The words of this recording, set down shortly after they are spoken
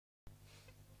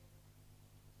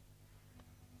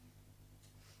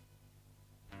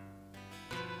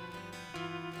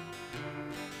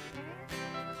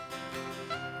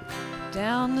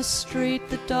Down the street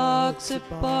the dogs are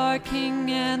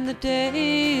barking and the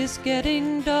day is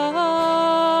getting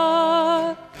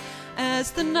dark. As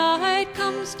the night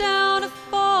comes down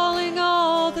a-falling,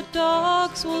 all the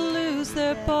dogs will lose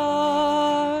their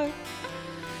bark.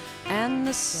 And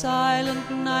the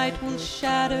silent night will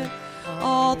shatter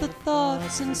all the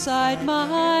thoughts inside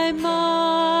my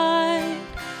mind.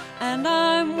 And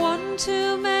I'm one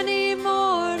too many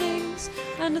mornings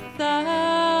and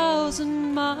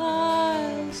 1,000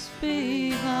 miles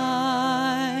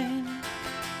behind.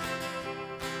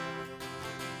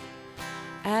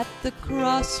 At the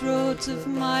crossroads of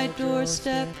my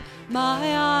doorstep,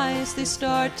 my eyes, they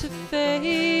start to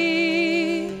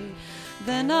fade.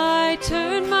 Then I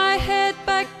turn my head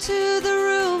back to the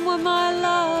room where my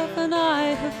love and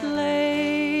I have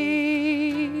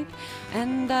laid.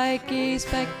 And I gaze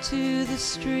back to the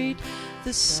street,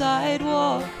 the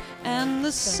sidewalk, and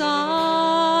the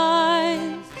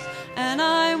signs. And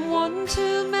I'm one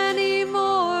too many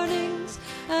mornings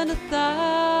and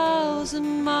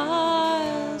 1,000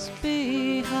 miles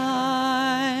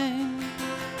behind.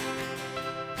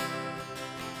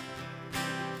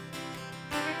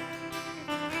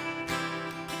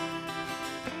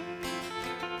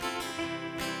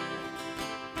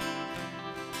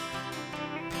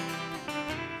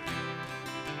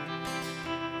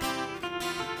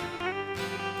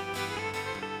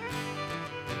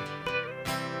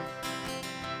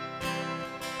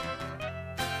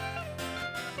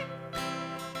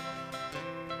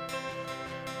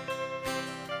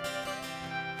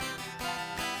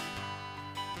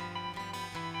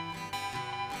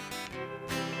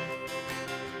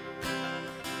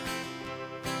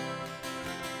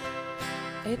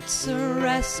 It's a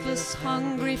restless,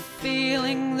 hungry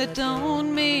feeling that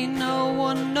don't mean no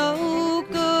one no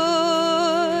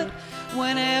good.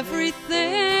 When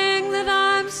everything that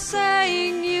I'm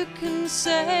saying you can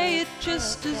say it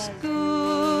just as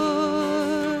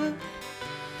good.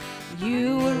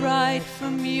 You were right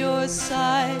from your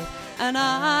side and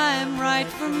I'm right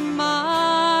from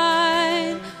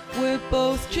mine. We're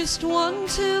both just one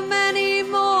too many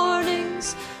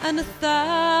mornings and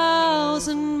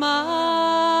 1,000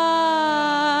 miles.